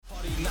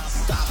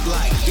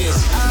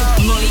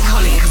Molly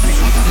Collins.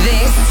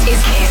 This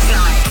is His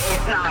Night.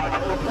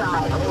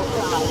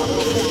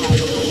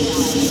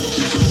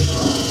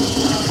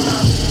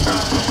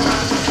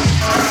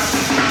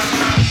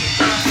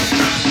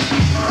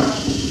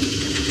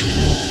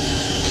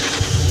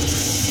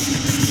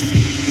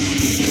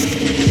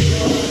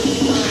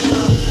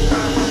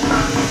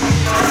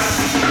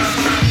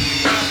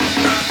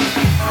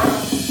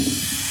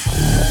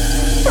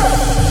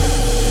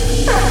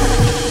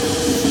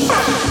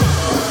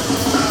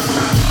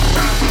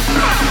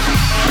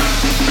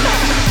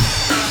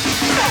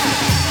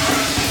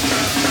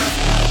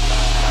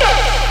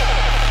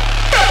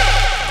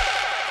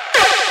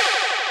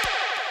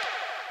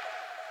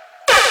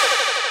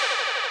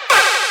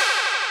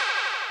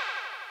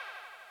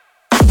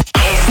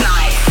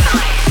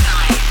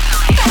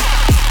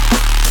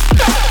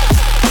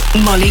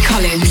 Molly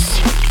Collins.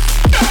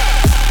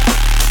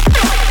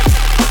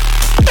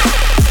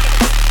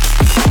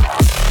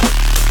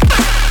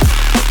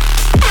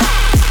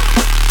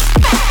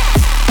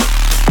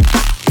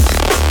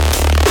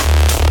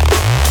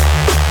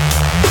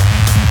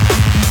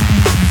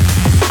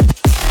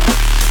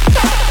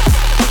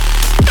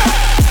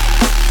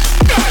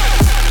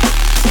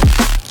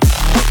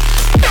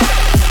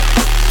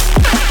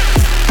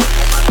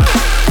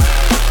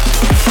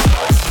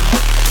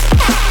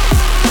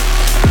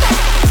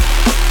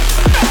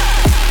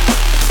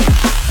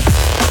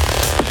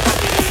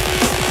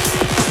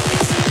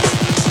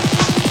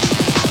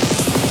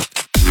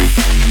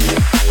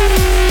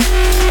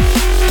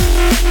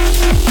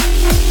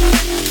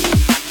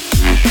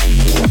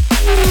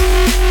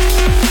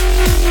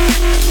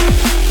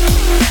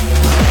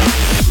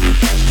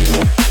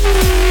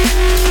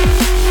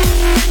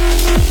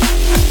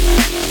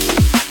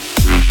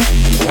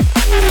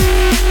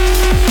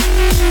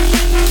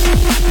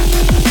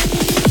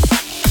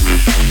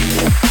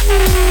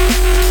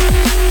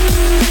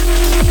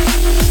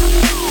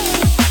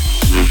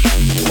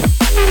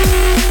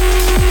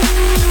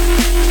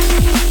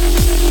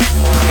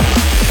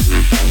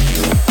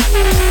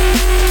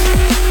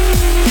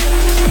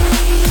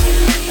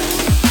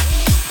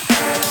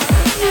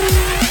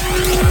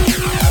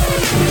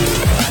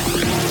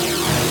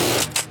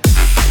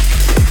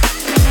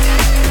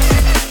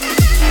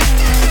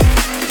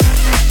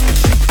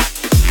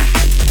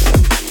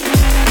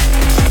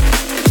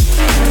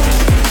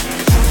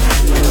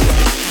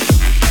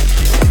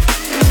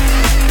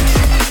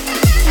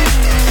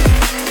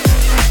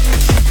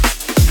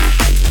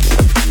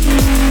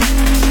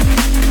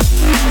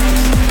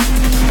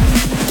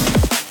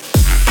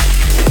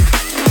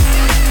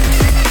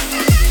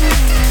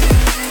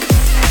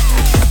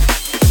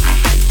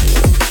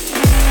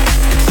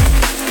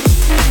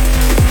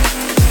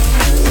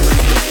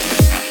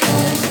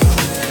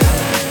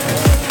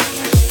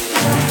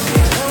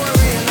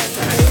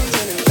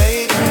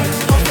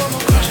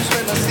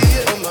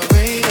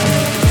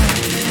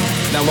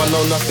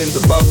 Nothing's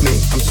above me.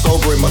 I'm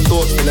sober in my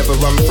thoughts, they never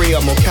run free.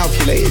 I'm more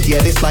calculated.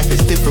 Yeah, this life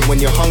is different when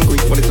you're hungry.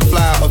 Wanted to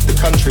fly out of the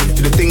country,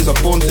 do the things I'm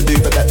born to do,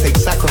 but that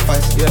takes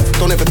sacrifice. Yeah,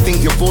 don't ever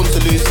think you're born to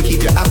lose to keep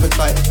your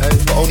appetite,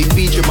 but only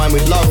feed your mind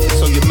with love.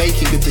 So you're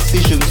making good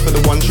decisions for the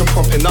ones you're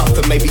propping up,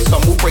 and maybe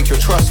some will break your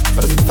trust.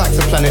 But it's a fact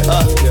of planet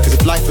Earth. Cause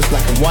if life was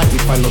black and white,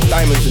 we'd find no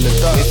diamonds in the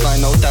dirt. We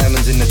find no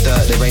diamonds in the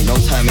dirt. There ain't no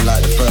timing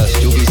like the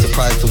first. You'll be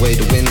surprised the way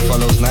the wind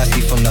follows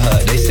nicely from the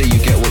hurt. They say you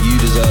get what you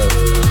deserve,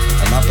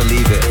 and I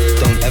believe it.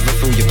 Don't ever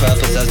feel your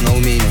purpose has no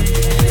meaning,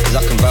 cause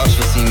I can vouch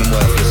for seeming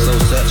worth. You're so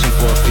searching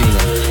for a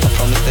feeling. I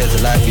promise there's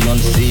a light beyond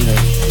the ceiling.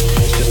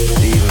 It's just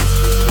believing.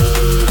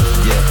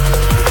 Yeah.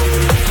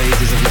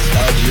 Phases of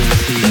nostalgia and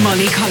repeating.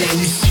 Molly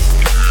Collins.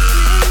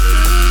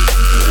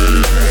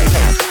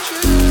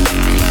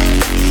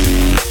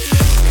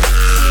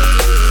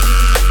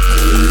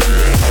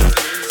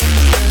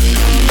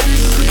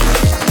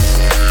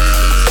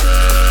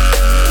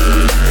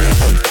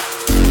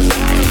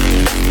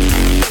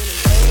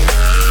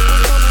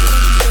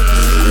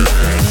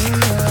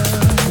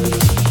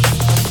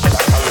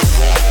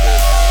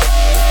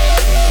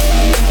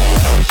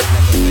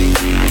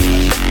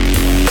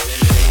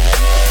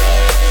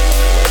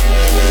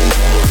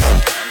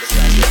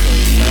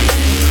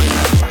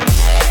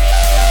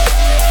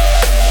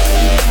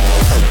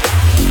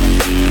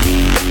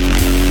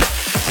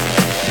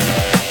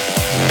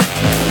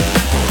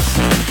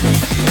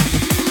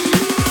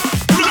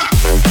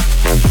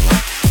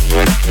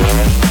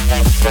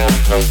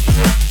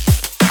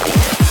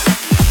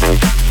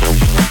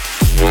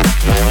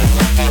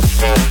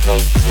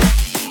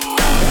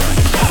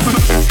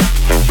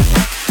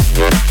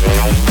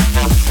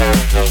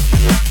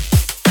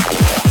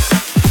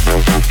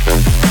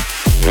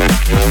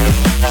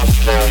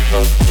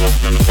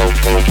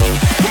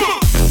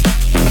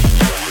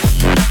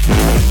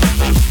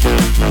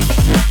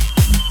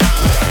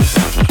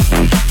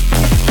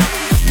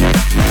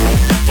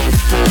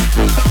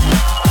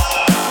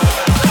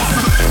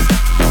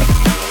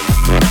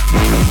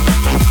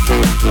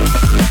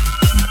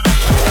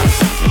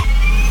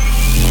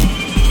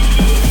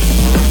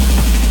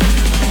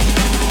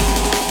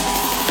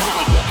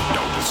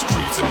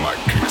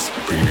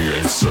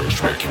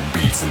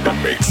 Kings in the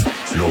mix.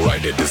 No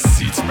rider the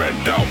seats, man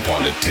down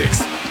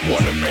politics.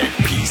 Wanna make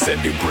peace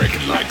and they break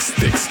it like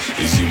sticks.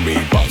 Is you me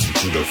bouncing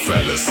through the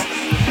fellas?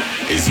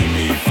 Is you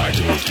me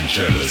fighting with the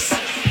jealous?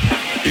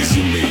 Is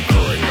you me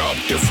growing up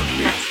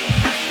differently?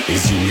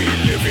 Is you me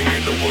living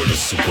in the world of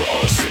super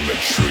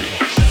asymmetry?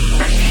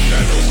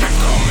 Shadows keep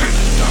coming,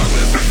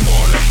 darkness is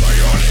falling,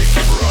 bionic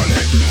keep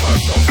running,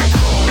 hearts don't be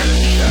crawling.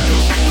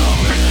 Shadows keep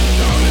coming,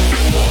 darkness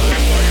is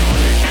falling,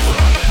 bionic keep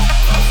running,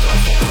 hearts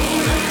don't be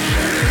crawling.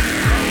 Shadows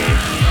keep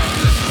coming,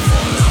 darkness is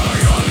falling,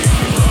 bionic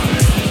keep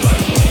running.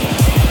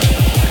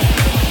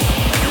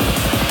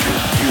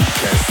 You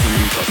can't see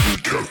me 'cause we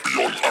can't be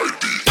on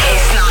ID.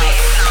 It's night.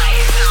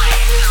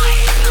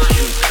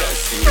 You can't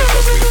see me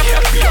 'cause we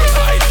can't be on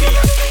ID.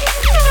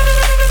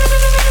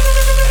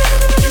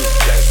 You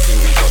can't see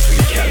me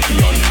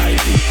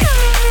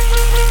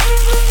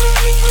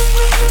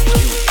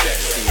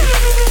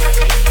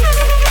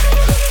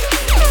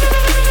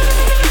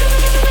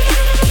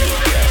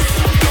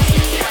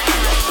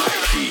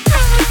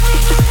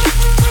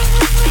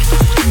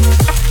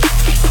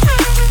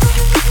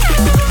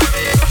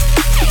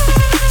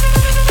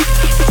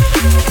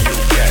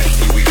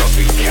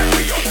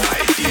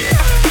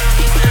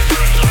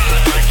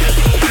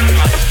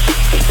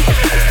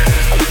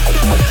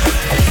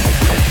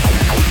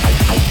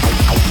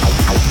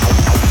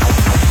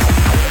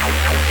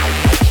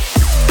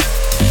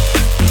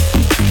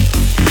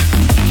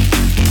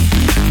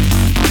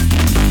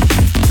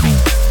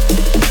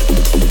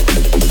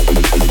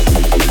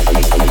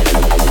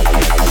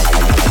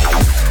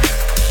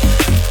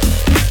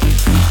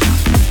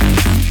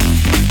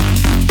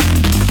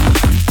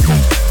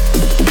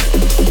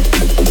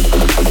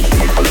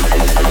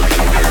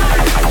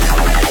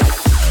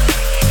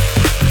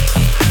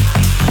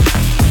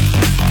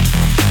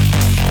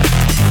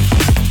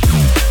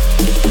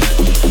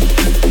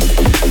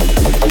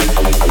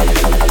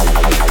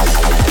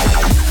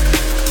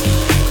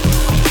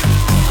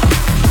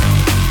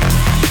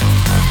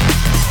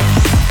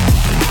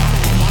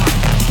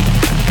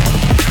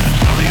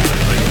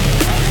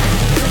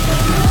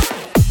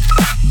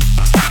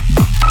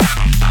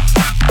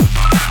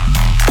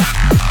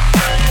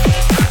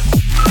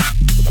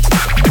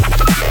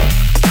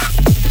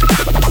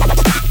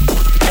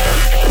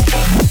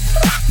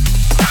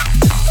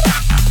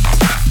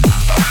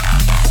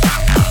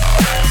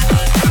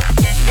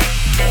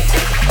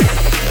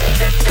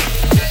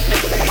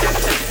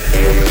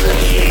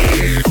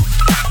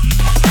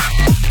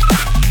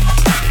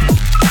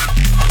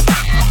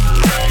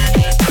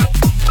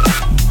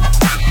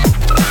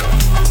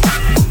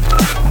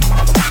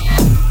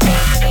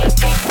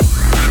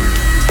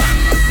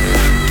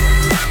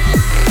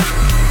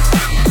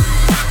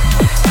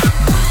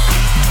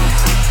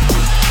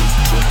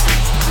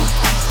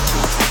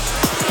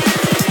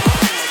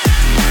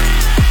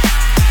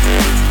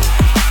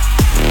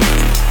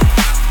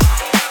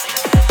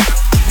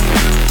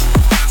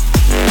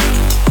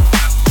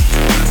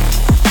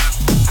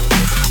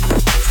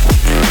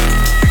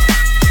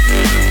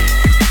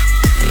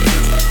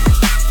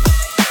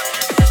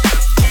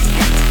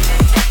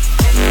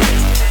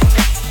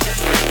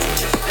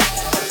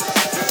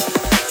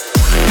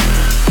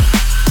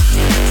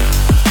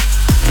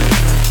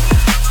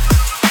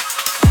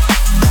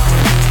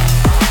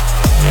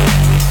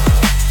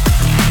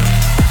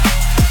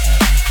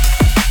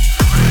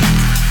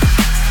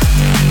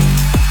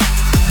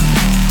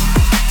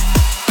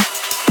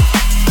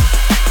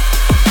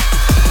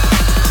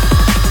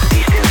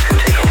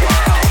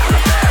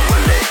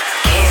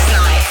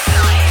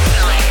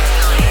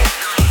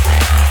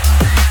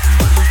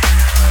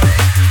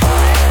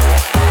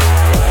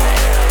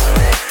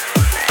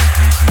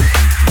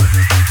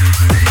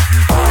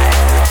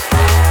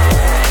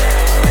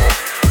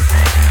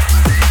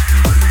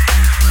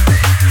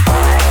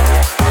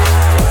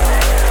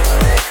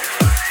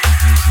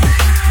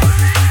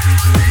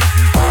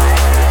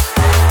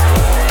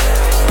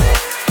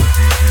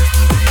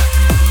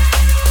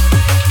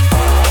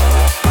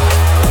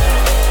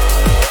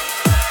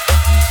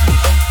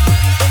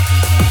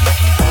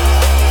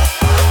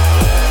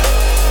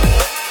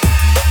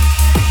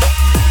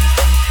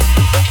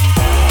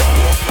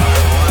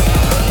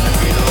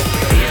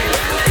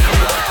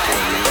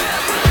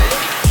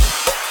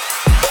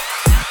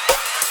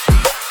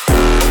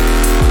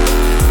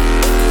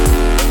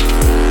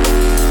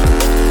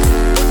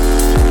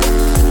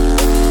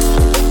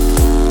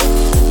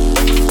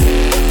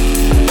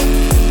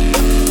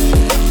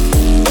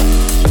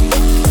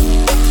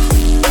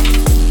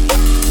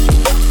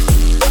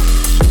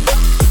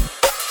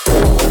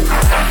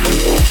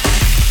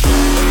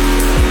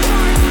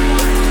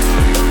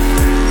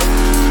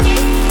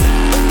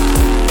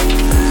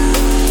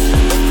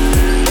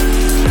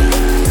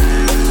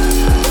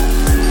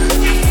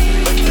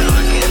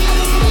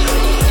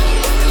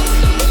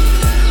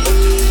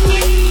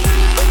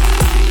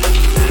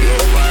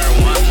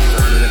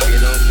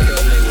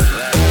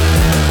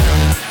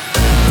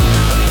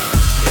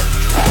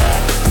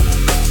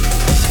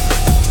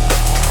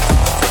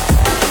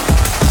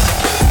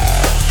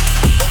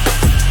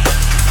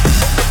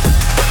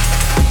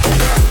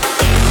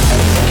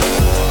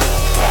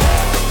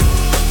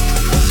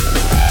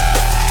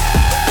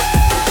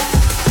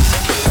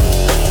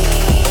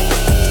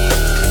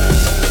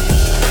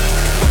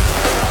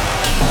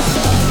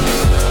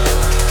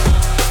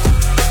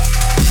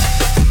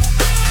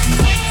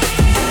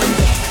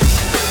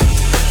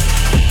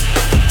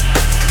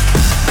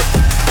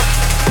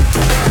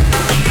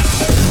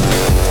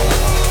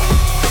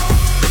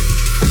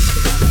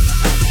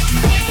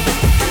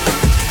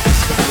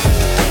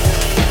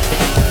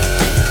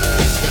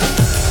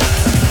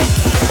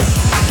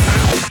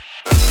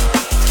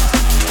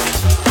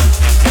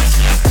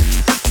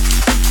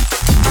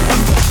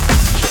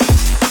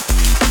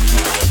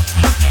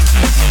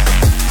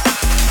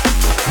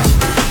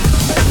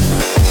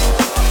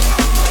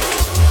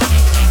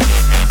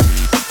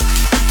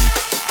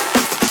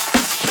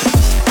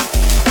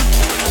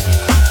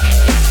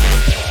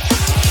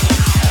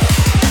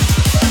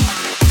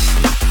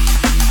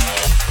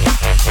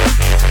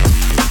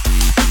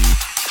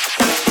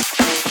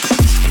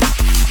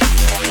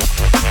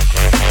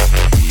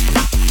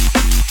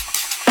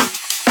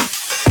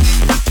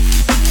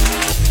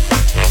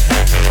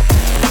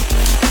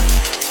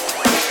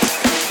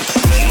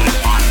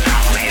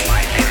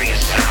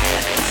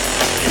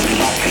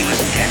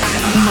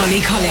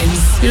Molly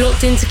Collins. You're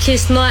locked into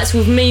Kiss Nights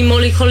with me,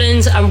 Molly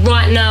Collins, and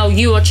right now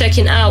you are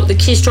checking out the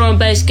Kiss Drum and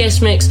Bass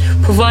guest mix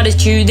provided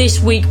to you this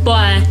week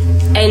by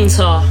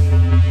Enta.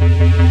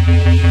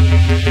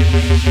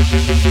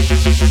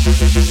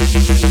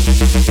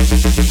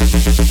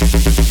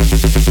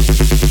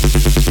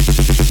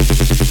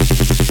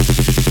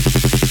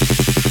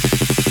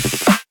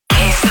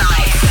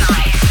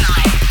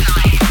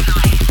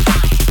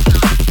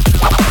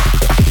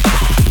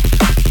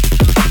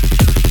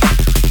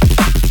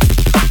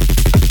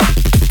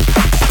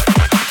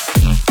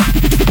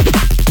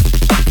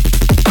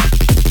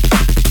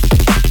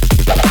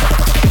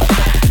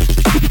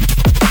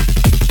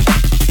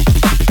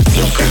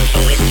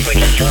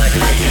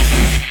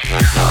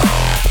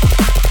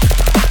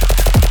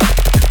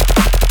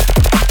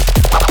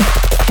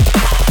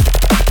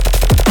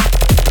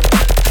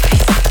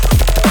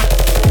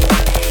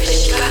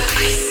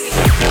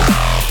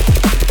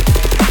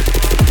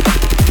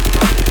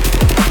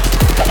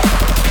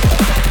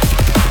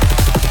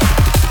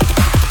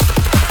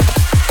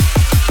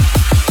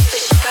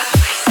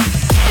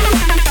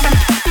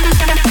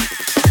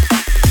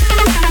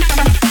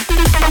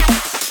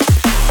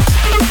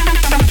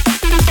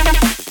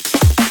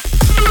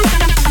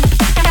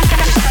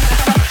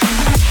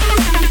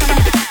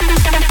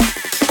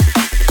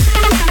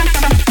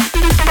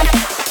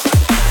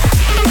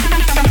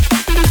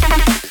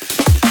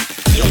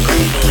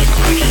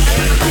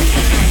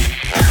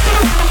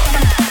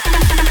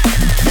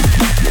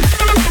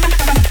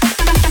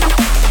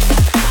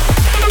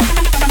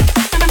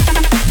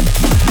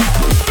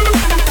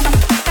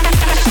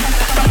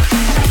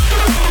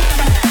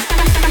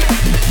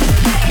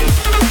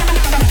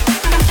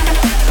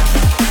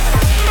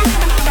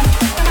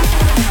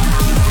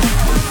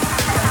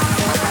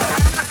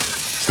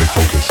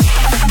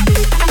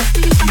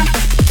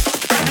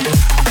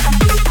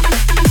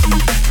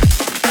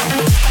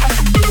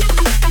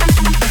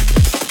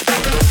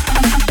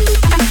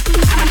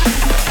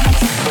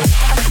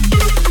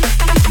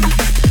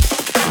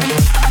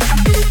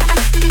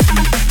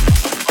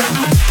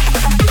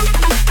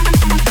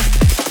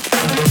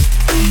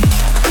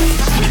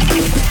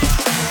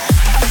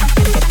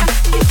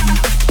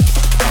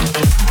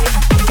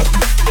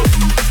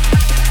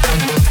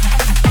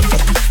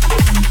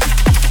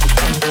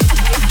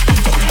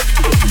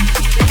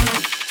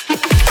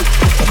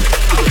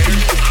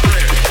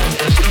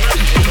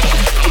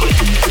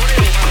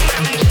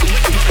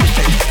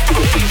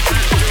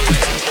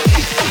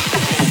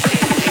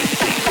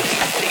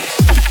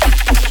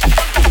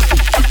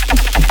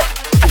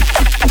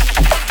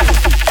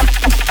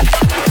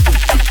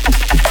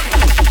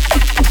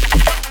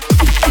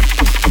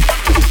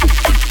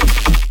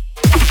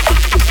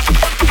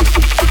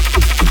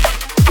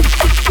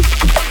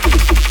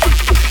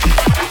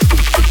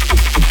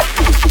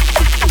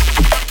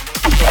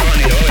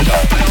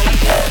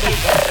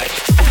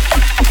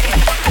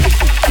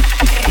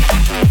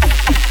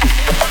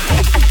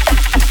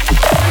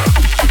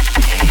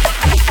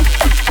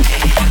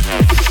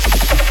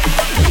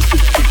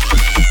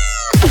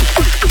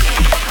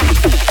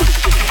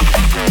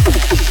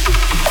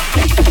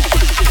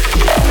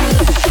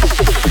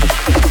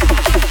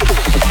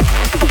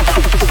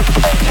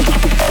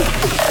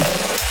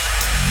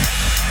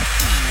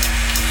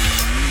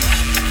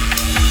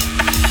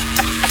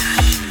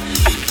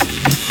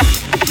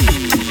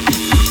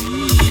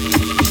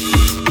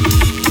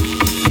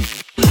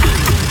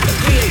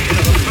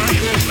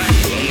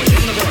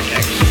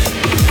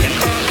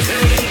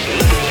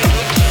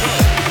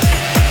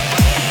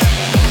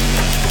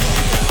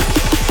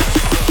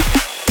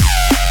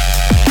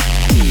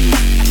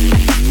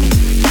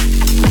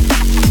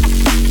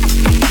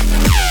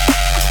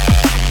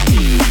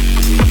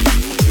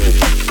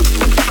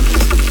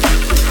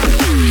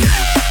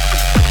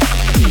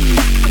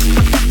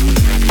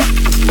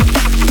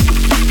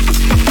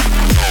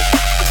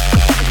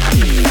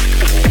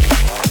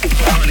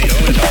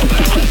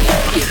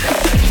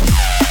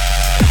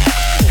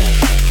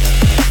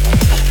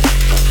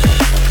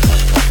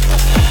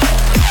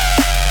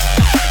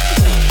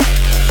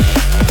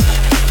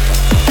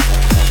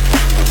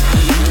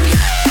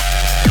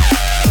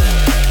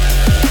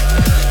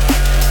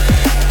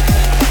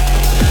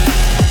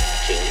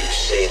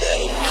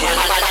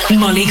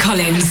 Molly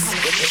Collins.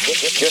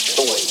 Just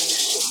the way.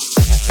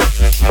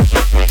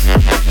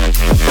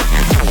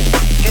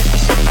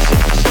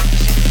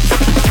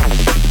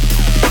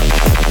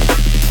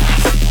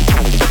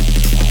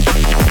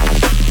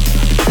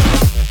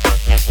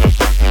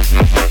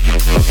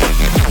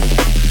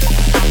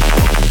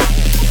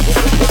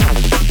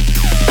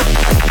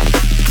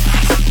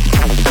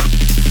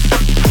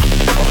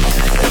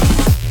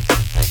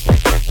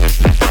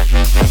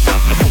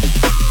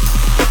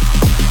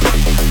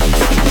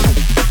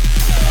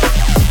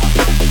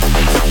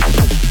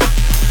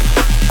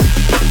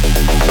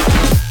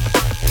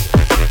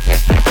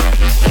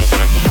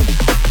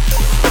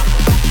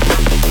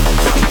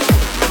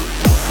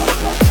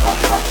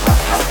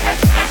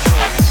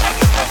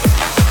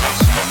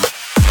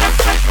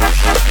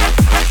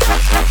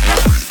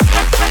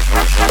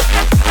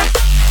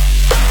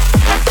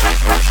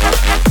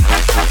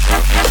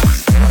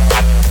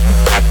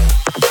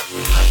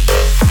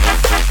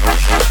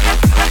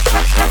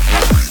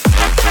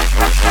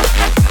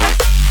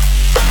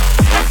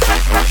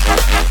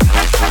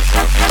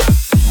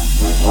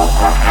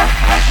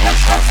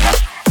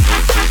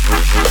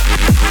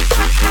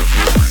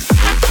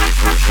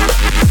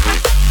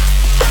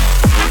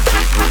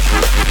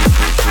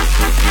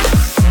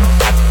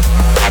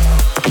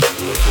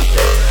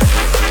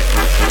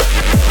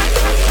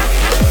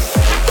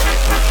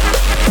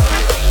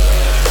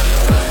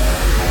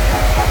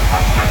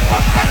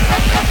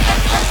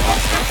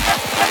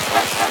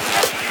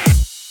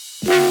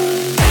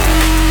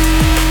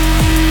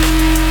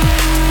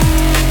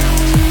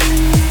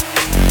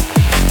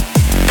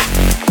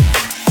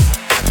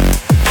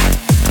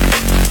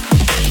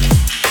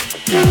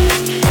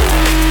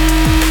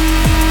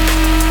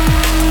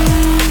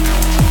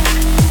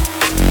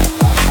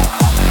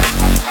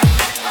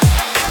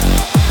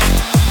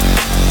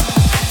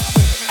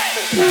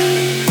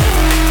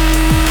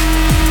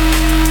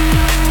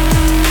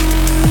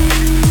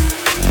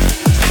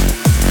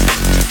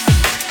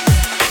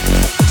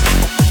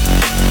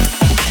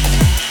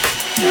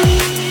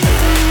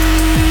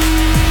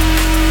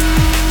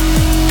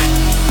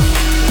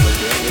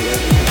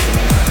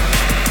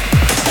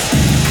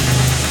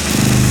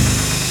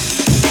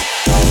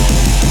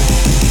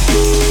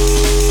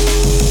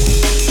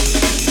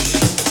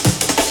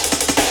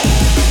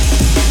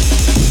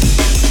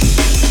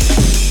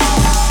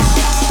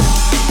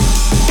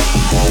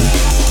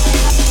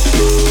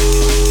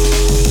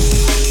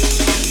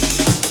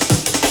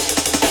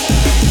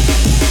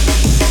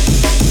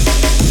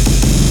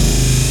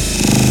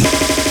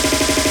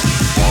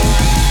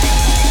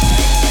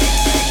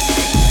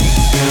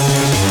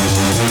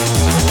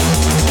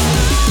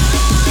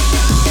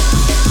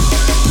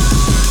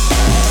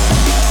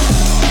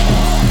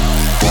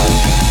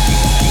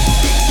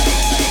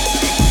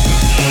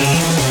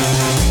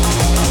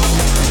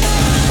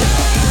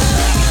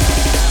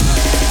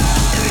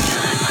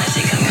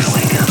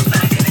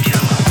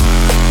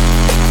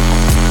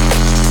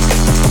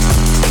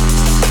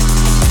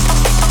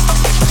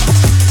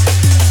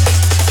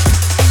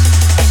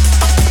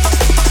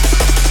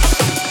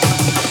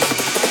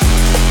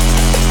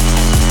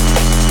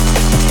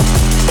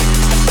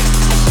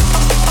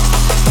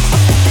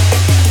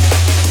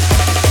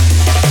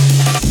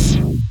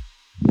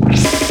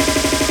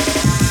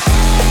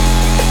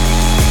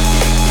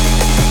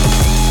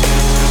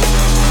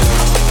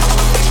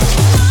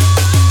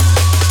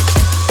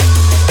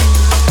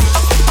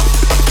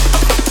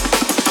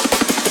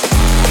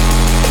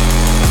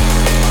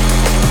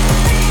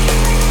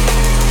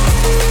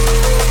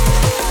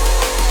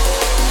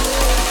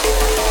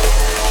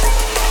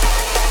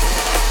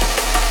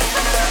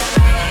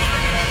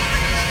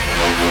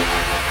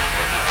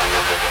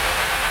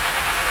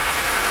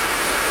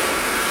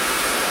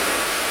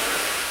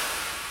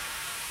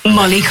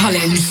 Molly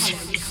Collins.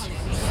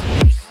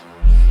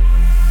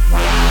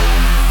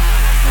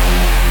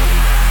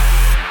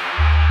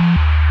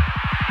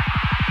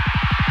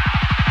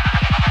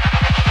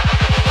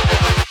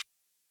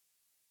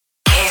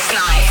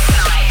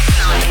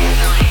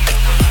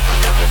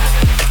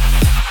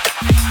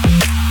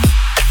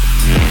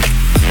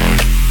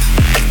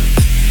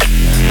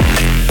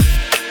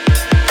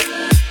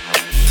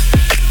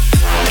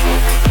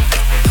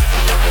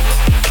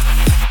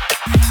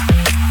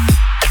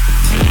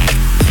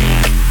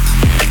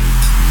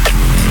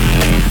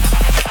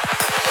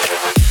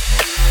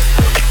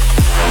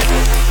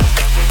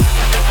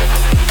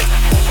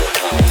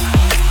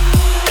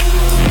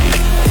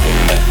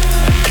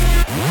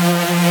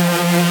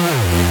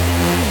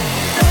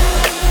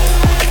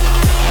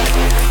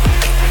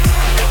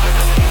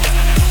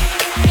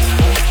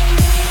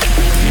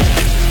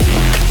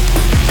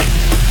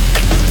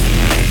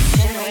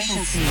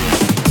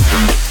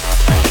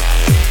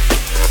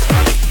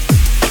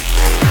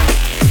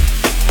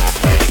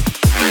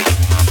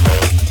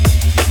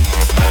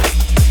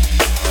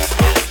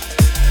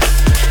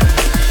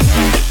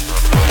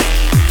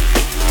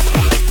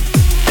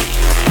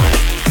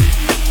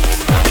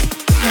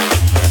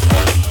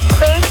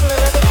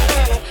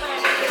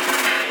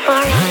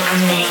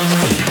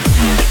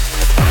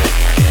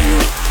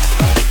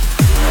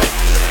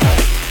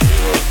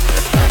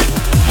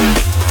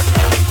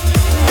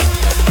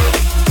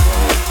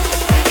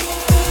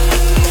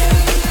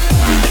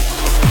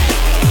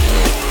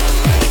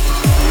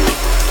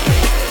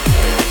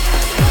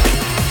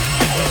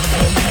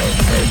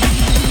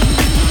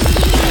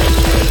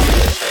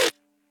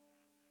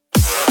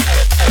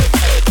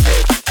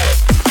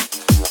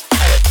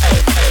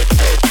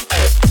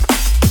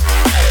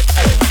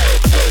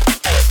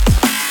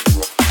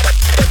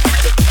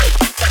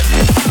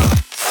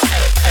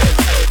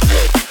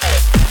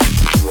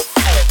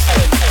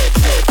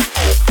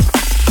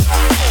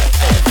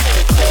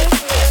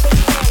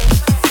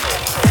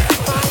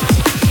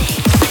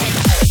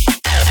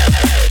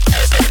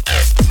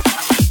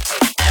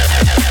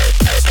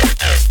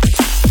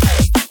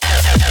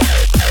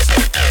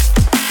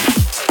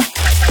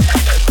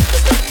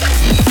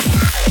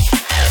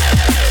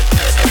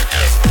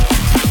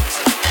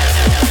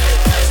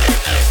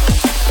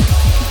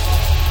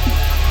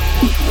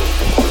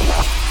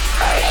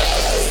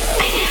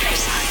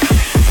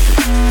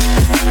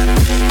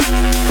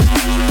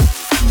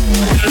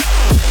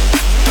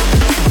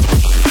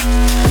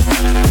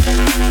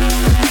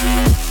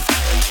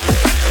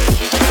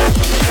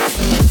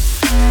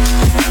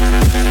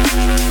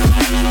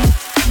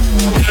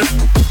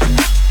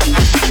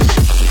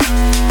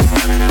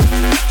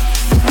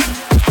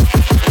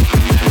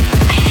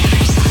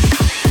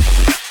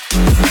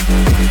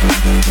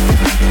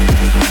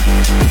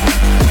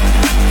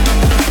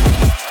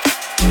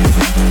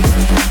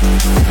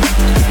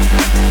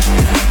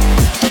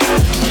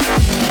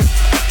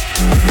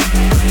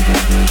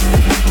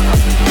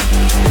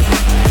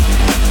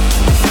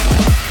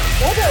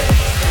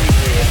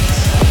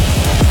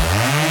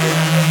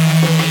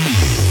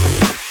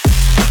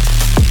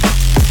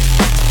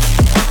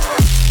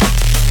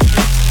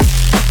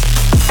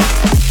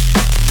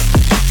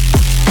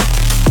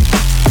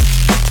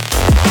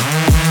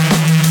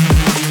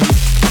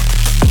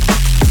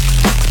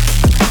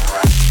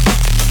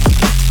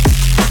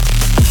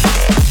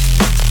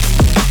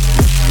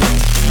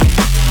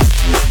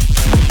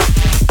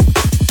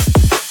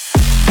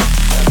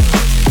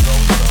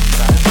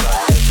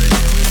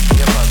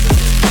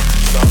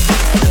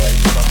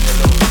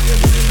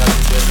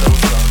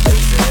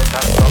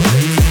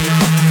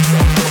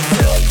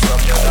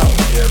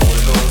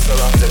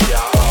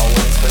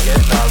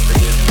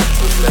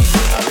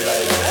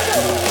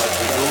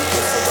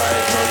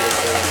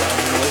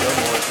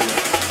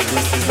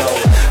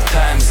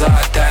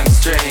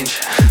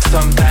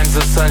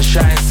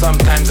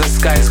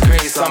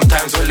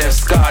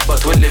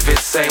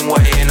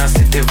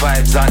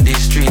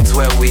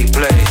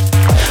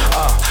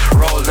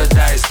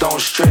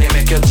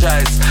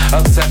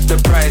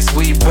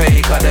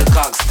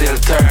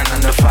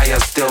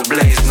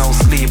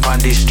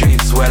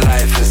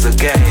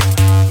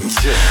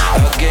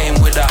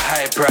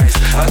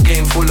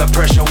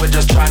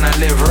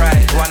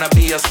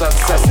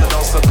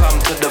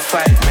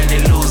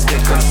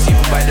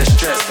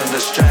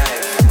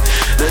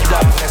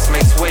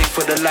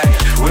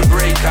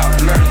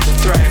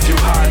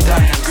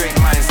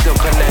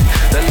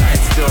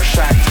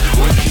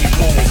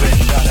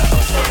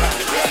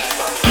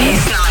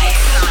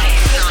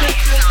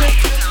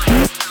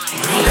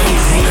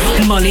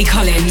 Molly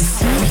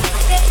Collins.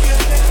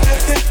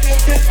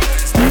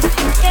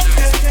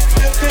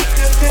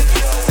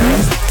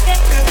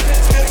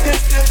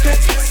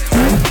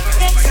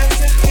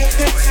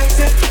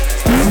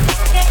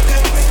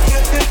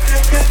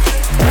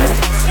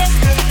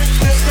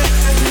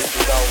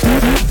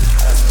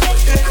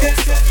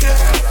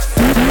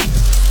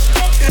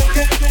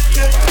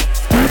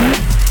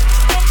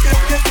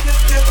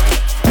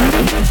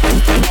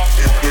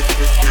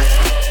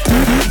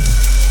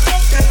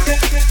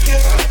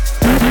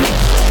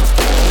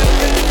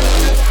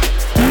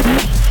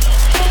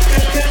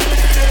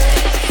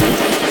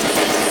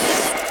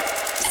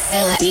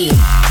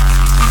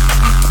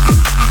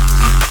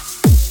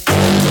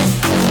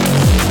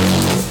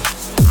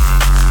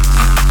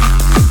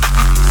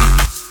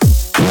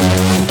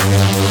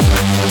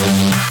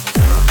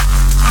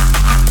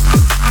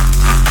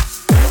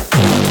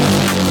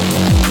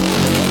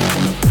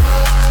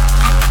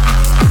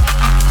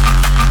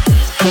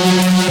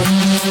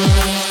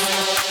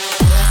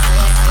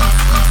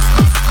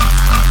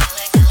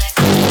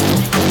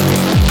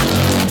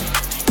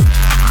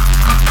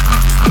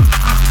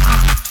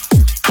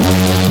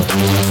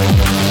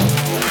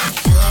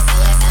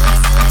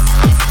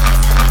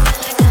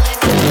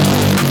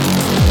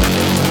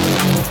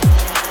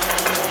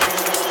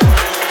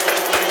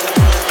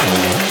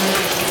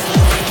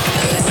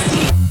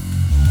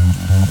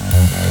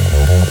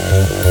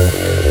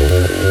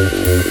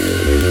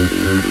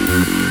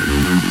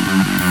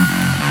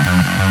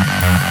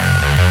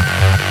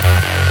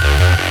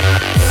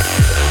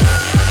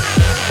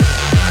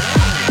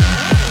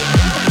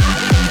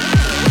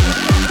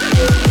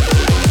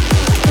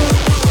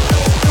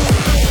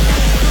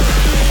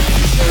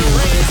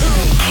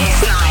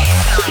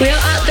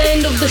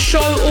 the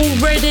show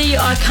already.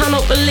 I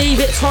cannot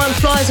believe it. Time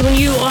flies when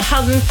you are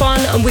having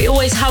fun, and we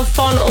always have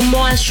fun on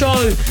my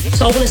show.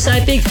 So I want to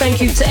say a big thank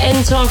you to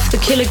Enta for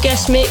the killer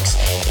guest mix.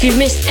 If you've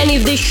missed any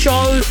of this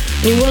show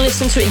and you want to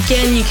listen to it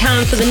again, you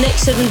can for the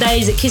next 7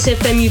 days at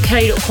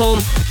kissfmuk.com,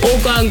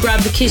 or go and grab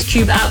the Kiss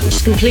Cube app, which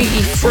is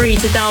completely free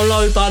to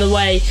download, by the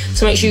way.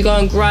 So make sure you go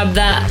and grab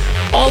that.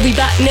 I'll be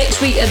back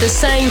next week at the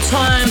same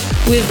time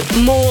with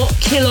more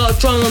killer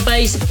drum and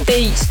bass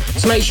beats.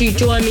 So make sure you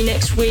join me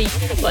next week.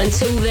 But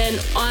until then,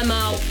 I'm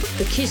out.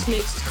 The Kiss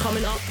Mix is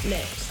coming up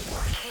next.